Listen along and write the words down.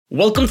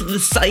Welcome to the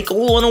Cycle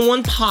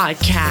 101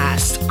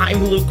 podcast.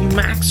 I'm Luke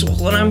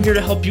Maxwell, and I'm here to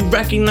help you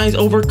recognize,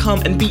 overcome,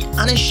 and be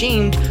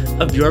unashamed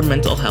of your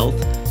mental health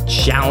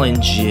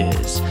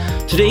challenges.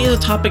 Today is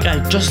a topic I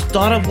just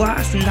thought of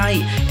last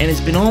night, and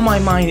it's been on my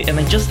mind, and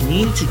I just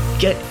need to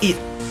get it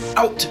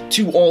out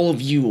to all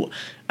of you.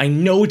 I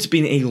know it's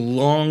been a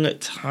long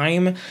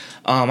time.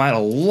 I had a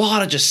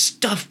lot of just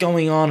stuff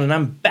going on, and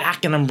I'm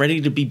back and I'm ready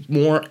to be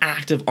more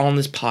active on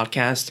this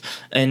podcast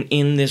and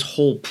in this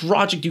whole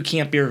project You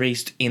Can't Be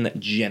Erased in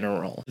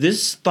general.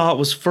 This thought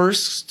was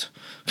first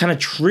kind of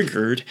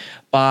triggered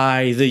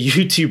by the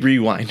YouTube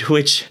Rewind,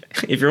 which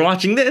if you're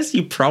watching this,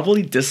 you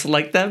probably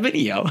disliked that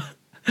video.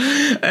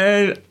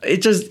 And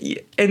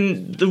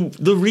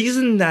the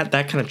reason that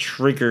kind of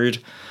triggered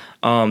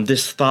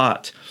this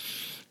thought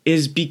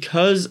is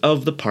because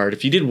of the part,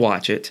 if you did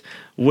watch it,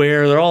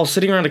 where they're all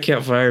sitting around a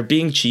campfire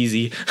being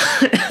cheesy.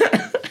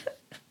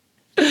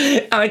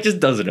 It just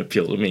doesn't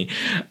appeal to me.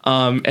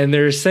 And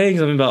they're saying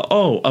something about,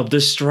 of the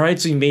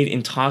strides we made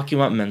in talking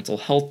about mental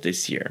health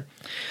this year.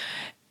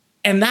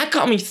 And that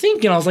got me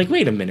thinking. I was like,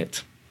 wait a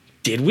minute,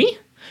 did we?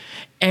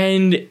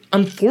 And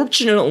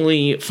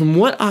unfortunately, from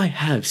what I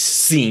have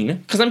seen,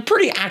 because I'm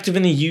pretty active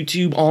in the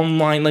YouTube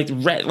online,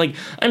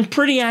 I'm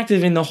pretty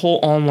active in the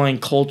whole online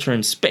culture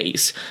and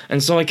space.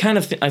 And so I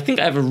think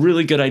I have a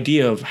really good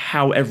idea of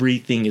how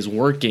everything is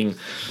working.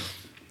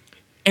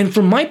 And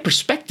from my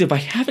perspective, I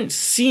haven't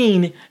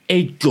seen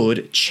a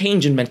good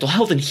change in mental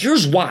health. And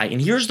here's why.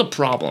 And here's the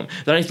problem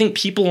that I think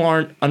people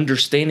aren't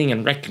understanding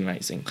and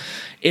recognizing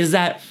is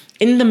that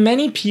in the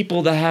many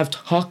people that have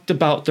talked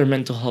about their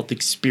mental health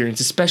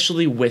experience,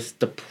 especially with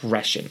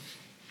depression,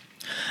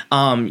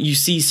 you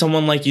see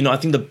someone like, I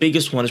think the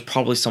biggest one is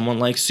probably someone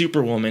like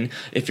Superwoman,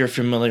 if you're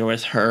familiar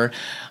with her,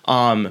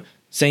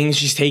 saying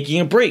she's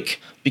taking a break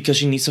because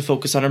she needs to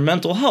focus on her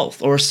mental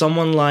health. Or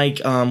someone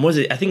like, I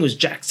think it was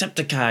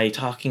Jacksepticeye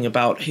talking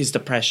about his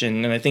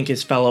depression, and I think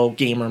his fellow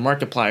gamer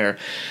Markiplier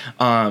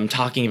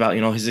talking about,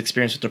 his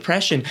experience with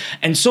depression,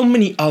 and so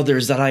many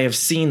others that I have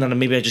seen that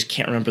maybe I just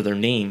can't remember their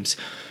names.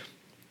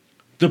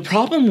 The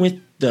problem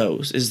with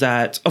those is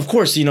that, of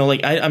course,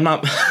 I'm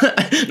not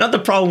not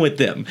the problem with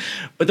them,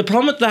 but the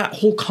problem with that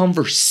whole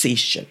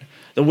conversation,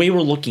 the way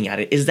we're looking at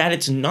it, is that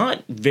it's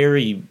not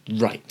very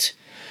right.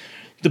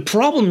 The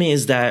problem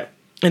is that,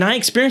 and I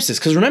experienced this,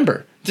 because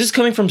remember, this is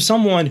coming from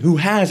someone who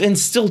has and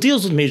still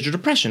deals with major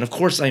depression. Of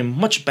course, I am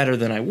much better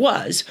than I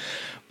was,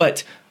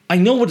 but I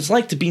know what it's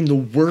like to be in the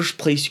worst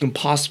place you can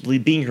possibly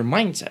be in your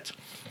mindset.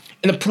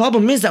 And the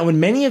problem is that when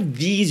many of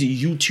these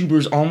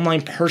YouTubers,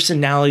 online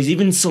personalities,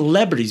 even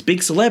celebrities,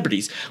 big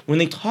celebrities, when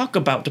they talk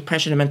about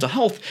depression and mental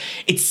health,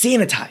 it's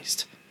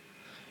sanitized.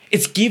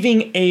 It's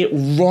giving a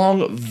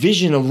wrong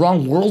vision, a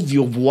wrong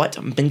worldview of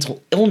what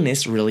mental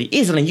illness really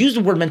is. And I use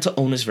the word mental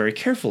illness very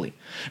carefully.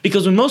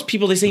 Because when most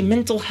people, they say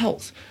mental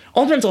health.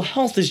 All mental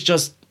health is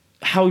just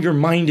how your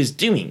mind is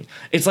doing.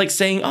 It's like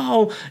saying,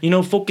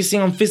 focusing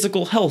on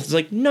physical health. It's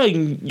like, no,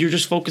 you're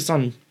just focused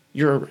on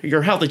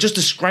your health. It's just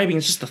describing,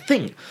 it's just a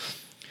thing.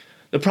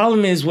 The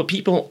problem is what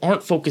people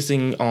aren't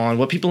focusing on,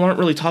 what people aren't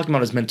really talking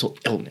about is mental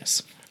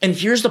illness. And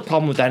here's the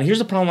problem with that, and here's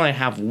the problem I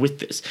have with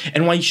this,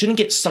 and why you shouldn't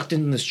get sucked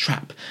into this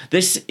trap.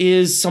 This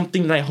is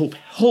something that I hope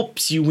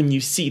helps you when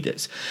you see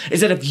this, is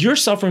that if you're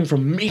suffering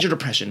from major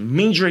depression,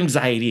 major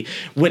anxiety,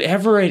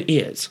 whatever it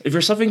is, if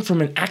you're suffering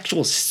from an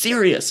actual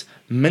serious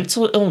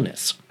mental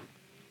illness,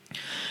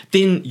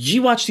 then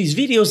you watch these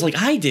videos like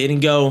I did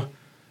and go,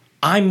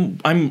 I'm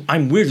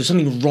weird. There's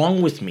something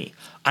wrong with me.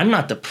 I'm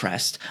not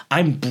depressed.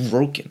 I'm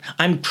broken.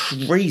 I'm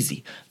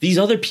crazy. These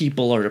other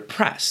people are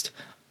depressed.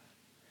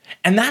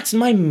 And that's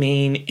my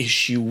main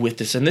issue with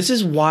this. And this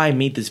is why I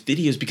made this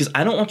video, is because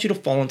I don't want you to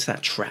fall into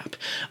that trap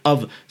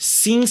of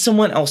seeing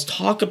someone else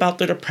talk about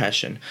their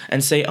depression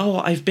and say,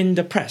 I've been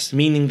depressed,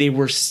 meaning they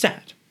were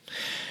sad.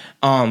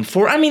 And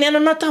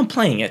I'm not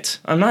downplaying it.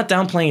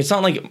 It's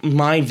not like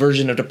my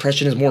version of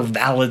depression is more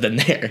valid than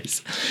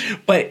theirs.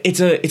 But it's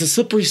a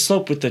slippery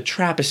slope with the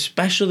trap,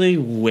 especially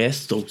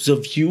with those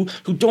of you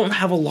who don't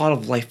have a lot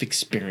of life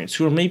experience,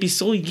 who are maybe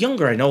still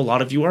younger. I know a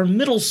lot of you are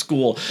middle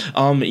school,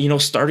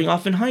 starting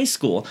off in high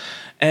school.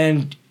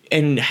 And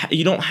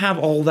you don't have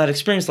all that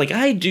experience like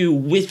I do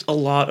with a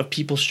lot of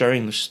people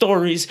sharing their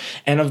stories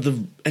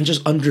and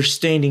just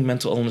understanding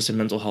mental illness and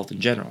mental health in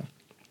general.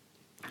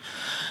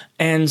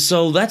 And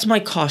so that's my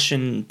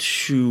caution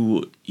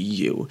to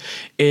you,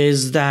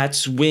 is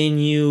that when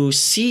you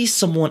see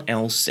someone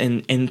else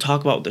and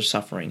talk about their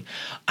suffering,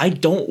 I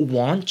don't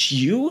want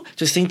you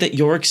to think that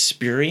your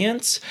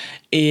experience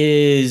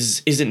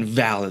isn't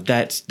valid,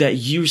 that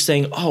you're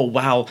saying,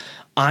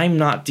 I'm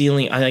not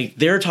dealing,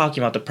 they're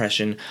talking about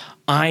depression,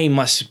 I'm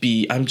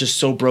just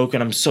so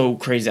broken, I'm so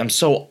crazy, I'm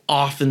so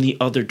off in the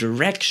other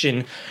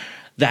direction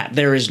that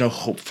there is no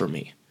hope for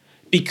me.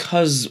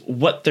 Because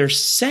what they're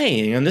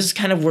saying, and this is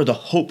kind of where the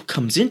hope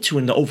comes into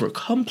in the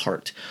overcome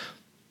part,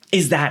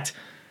 is that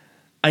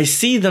I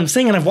see them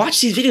saying, and I've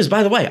watched these videos,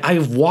 by the way,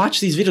 I've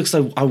watched these videos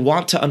because I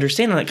want to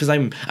understand that, because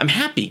I'm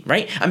happy,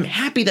 right? I'm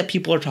happy that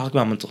people are talking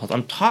about mental health.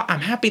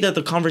 I'm happy that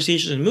the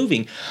conversation is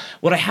moving.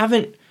 What I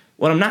haven't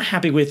what I'm not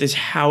happy with is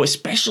how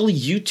especially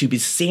YouTube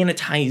is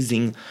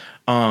sanitizing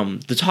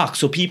the talk.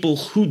 So people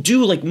who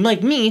do like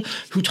me,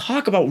 who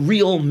talk about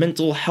real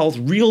mental health,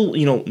 real,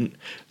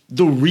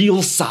 the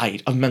real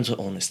side of mental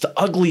illness, the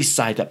ugly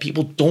side that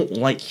people don't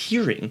like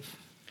hearing,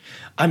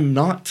 I'm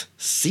not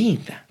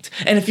seeing that.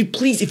 And if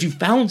you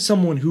found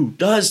someone who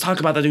does talk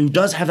about that, who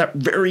does have that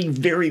very,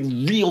 very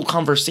real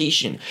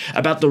conversation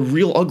about the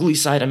real ugly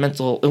side of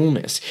mental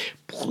illness,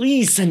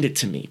 please send it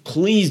to me.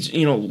 Please,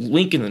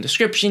 link in the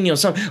description,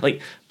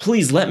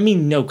 please let me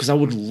know, because I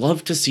would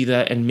love to see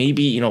that and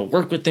maybe,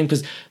 work with them,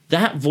 because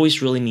that voice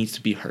really needs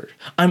to be heard.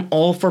 I'm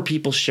all for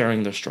people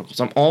sharing their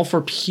struggles. I'm all for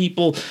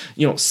people,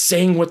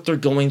 saying what they're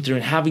going through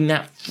and having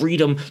that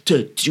freedom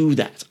to do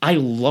that. I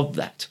love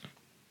that.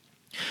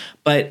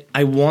 But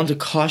I want to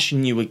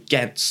caution you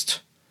against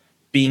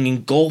being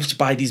engulfed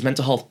by these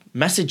mental health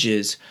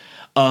messages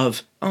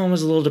of, I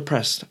was a little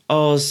depressed. I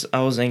was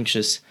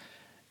anxious.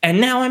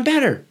 And now I'm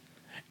better.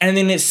 And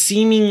then it's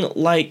seeming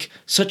like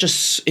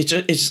it's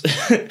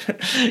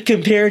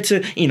compared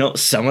to,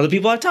 some of the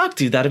people I've talked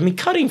to that have been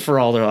cutting for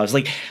all their lives.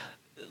 Like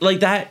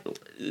that,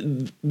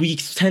 we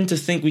tend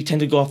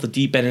to go off the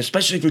deep end,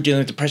 especially if you're dealing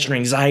with depression or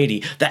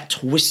anxiety, that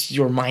twists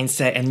your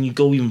mindset and you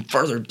go even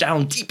further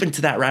down deep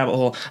into that rabbit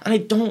hole. And I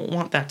don't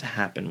want that to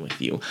happen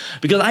with you,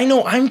 because I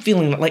know I'm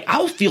feeling like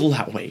I'll feel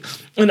that way.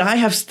 And I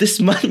have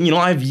this much,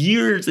 I have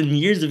years and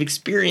years of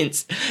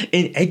experience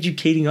in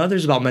educating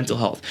others about mental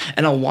health.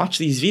 And I'll watch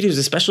these videos,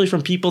 especially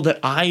from people that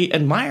I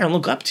admire and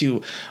look up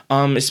to,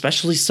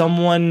 especially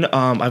someone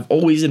I've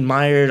always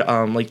admired,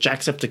 like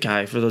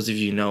Jacksepticeye, for those of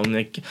you who know, and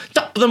like,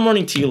 top of the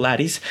morning to you,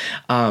 laddies.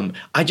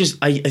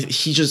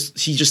 He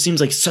just seems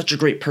like such a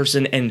great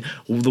person, and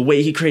the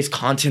way he creates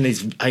content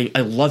is, I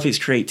love his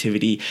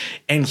creativity.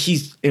 And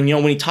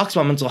when he talks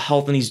about mental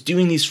health and he's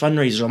doing these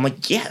fundraisers, I'm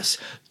like, yes,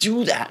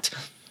 do that.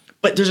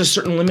 But there's a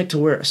certain limit to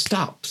where it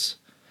stops.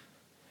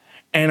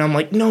 And I'm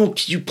like, no,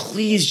 could you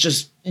please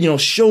just,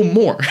 show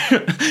more?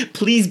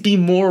 Please be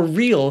more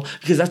real,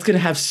 because that's going to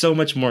have so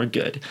much more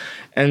good.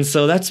 And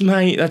so that's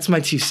my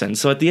 2 cents.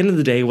 So at the end of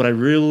the day, what I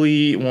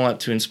really want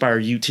to inspire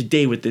you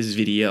today with this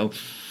video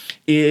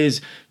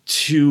is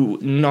to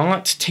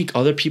not take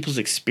other people's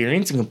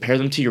experience and compare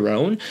them to your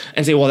own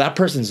and say, well, that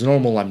person's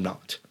normal, I'm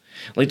not.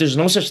 Like, there's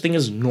no such thing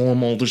as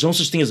normal. There's no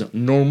such thing as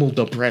normal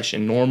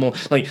depression, normal.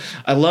 Like,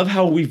 I love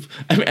how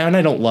and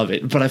I don't love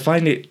it, but I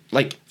find it,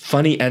 like,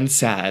 funny and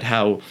sad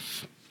how,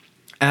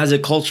 as a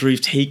culture,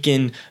 we've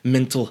taken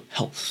mental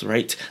health,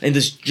 right, in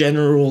this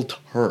general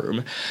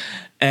term,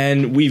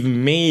 and we've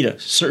made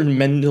certain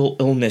mental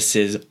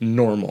illnesses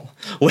normal.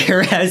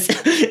 Whereas,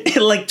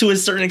 like, to a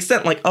certain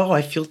extent, like, oh,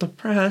 I feel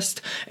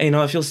depressed, and,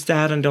 I feel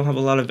sad and don't have a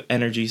lot of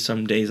energy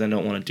some days, I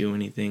don't want to do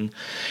anything.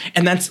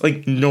 And that's,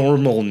 like,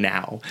 normal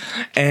now.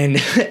 And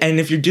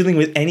if you're dealing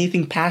with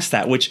anything past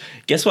that, which,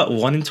 guess what,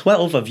 1 in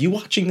 12 of you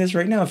watching this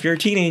right now, if you're a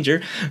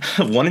teenager,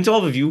 1 in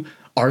 12 of you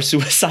are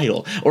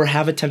suicidal or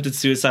have attempted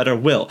suicide or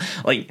will.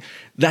 Like,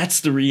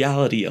 that's the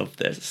reality of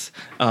this.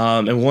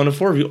 And 1 in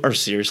 4 of you are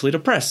seriously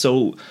depressed.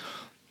 So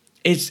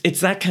it's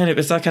that kind of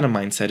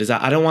mindset, is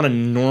that I don't want to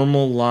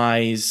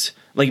normalize,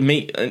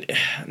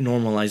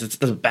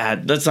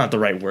 normalize. That's not the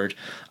right word.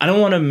 I don't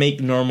want to make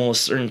normal a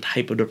certain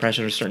type of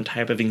depression or a certain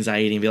type of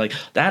anxiety and be like,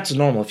 that's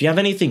normal. If you have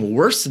anything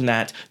worse than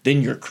that,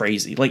 then you're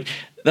crazy. Like,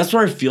 that's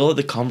where I feel that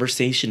the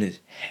conversation is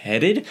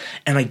headed,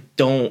 and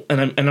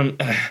I'm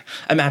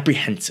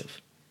apprehensive.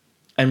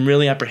 I'm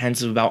really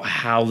apprehensive about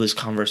how this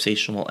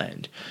conversation will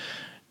end.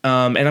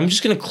 And I'm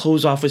just going to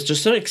close off with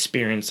just an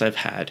experience I've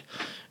had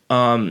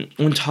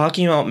when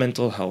talking about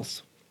mental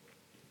health,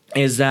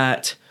 is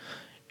that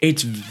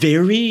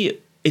nobody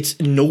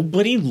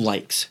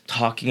likes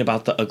talking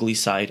about the ugly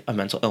side of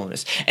mental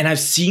illness. And I've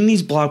seen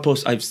these blog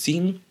posts, I've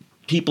seen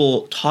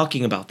people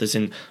talking about this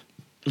and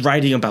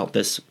writing about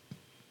this,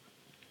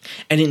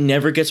 and it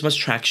never gets much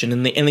traction,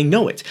 and they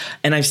know it.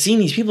 And I've seen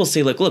these people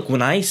say, like, look,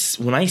 when I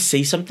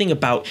say something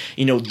about,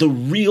 the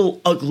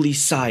real ugly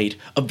side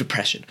of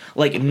depression,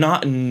 like,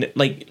 not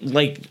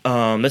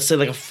let's say,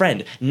 like, a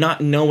friend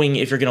not knowing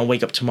if you're gonna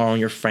wake up tomorrow and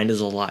your friend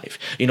is alive,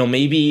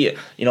 maybe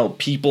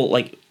people,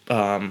 like,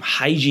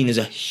 hygiene is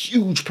a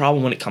huge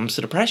problem when it comes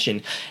to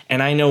depression.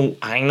 And I know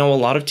a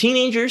lot of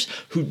teenagers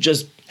who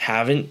just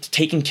haven't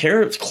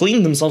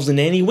cleaned themselves in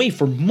any way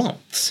for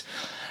months,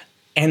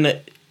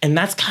 and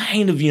that's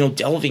kind of,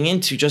 delving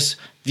into just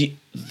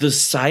the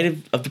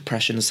side of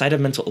depression, the side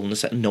of mental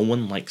illness that no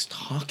one likes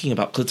talking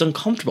about because it's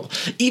uncomfortable,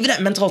 even at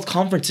mental health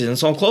conferences. And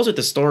so I'll close with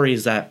the story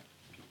is that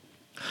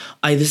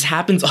this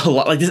happens a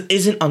lot. Like, this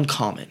isn't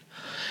uncommon.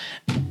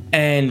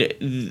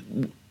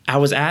 And I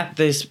was at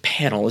this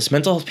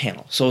mental health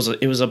panel. So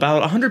it was about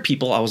 100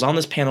 people. I was on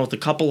this panel with a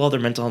couple other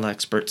mental health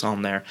experts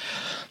on there.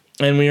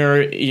 And we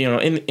were,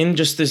 in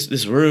just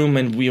this room,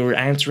 and we were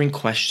answering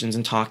questions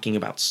and talking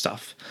about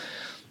stuff.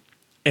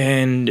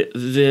 And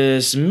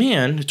this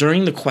man,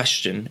 during the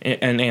question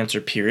and answer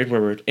period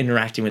where we're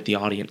interacting with the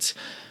audience,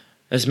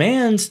 This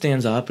man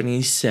stands up and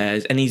he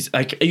says, and he's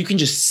like, you can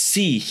just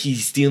see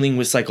he's dealing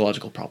with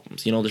psychological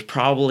problems. You know, there's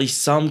probably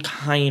some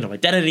kind of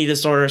identity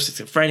disorder,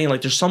 schizophrenia.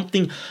 Like there's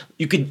something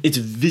it's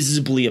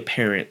visibly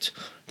apparent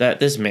that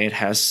this man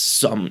has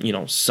some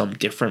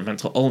different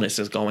mental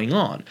illnesses going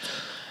on.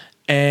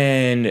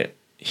 And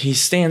he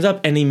stands up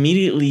and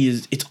immediately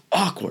it's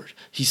awkward.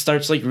 He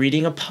starts like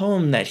reading a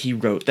poem that he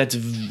wrote that's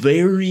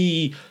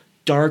very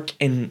dark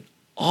and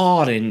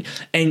odd, and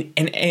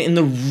in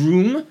the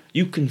room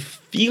you can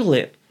feel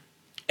it.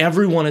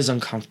 Everyone is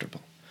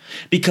uncomfortable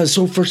because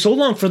for so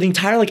long, for the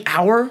entire like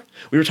hour,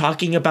 we were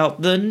talking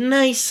about the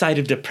nice side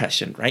of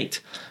depression, right?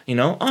 You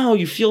know, oh,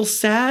 you feel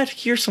sad,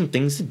 here's some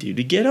things to do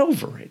to get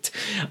over it.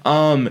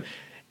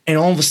 And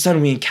all of a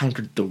sudden we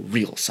encountered the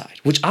real side,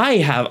 which I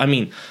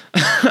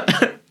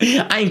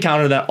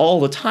encounter that all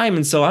the time.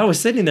 And so I was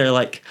sitting there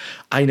like,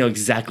 I know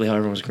exactly how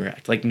everyone's going to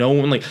react. Like no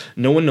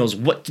one knows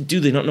what to do.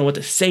 They don't know what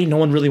to say. No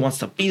one really wants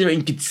to be there. And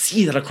you can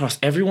see that across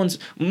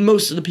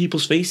most of the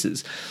people's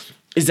faces,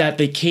 is that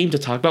they came to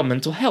talk about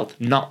mental health,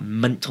 not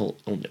mental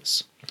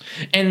illness.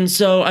 And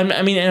so, and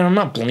I'm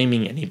not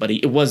blaming anybody.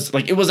 It was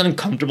an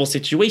uncomfortable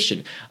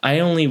situation. I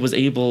only was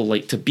able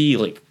like to be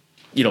like,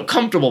 you know,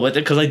 comfortable with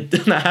it because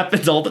that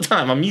happens all the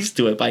time. I'm used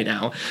to it by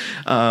now.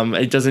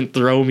 It doesn't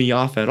throw me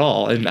off at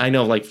all. And I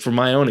know, like, from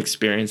my own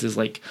experiences,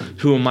 like,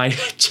 who am I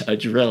to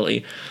judge,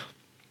 really?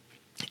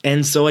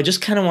 And so I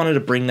just kind of wanted to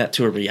bring that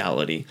to a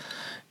reality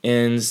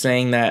in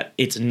saying that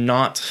it's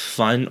not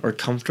fun or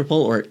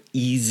comfortable or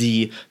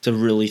easy to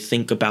really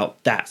think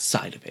about that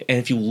side of it. And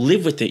if you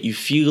live with it, you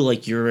feel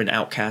like you're an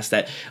outcast,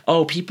 that,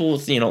 oh,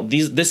 people, you know,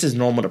 this is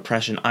normal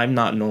depression. I'm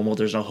not normal.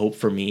 There's no hope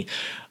for me.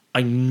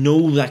 I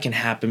know that can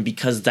happen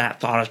because that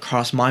thought has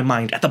crossed my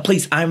mind at the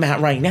place I'm at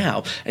right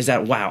now, is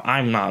that, wow,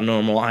 I'm not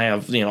normal. I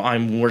have, you know,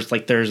 I'm worse.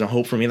 Like there's no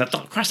hope for me. That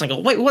thought crossed. I go,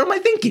 wait, what am I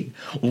thinking?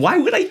 Why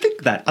would I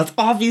think that? That's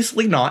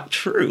obviously not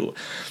true.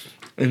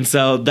 And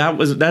so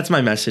that's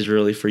my message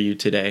really for you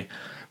today,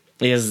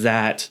 is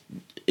that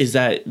the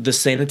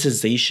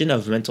sanitization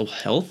of mental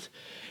health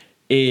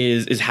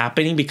is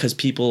happening because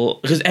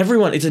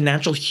everyone, it's a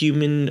natural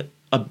human,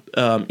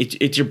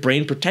 it's your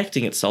brain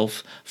protecting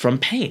itself from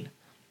pain.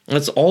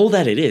 That's all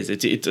that it is.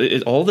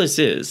 It's all this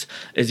is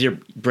your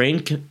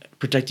brain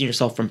protecting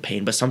yourself from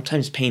pain, but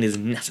sometimes pain is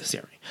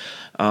necessary.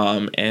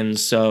 And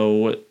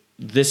so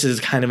this is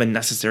kind of a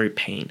necessary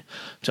pain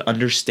to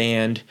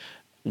understand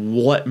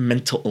what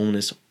mental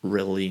illness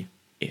really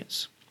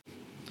is.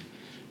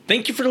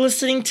 Thank you for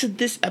listening to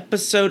this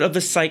episode of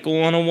the Psych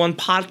 101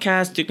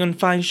 podcast. You can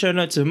find show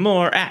notes and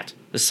more at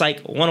the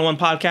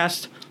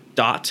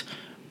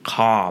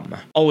psych101podcast.com.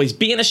 Always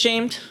be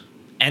unashamed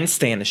and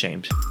stay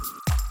unashamed.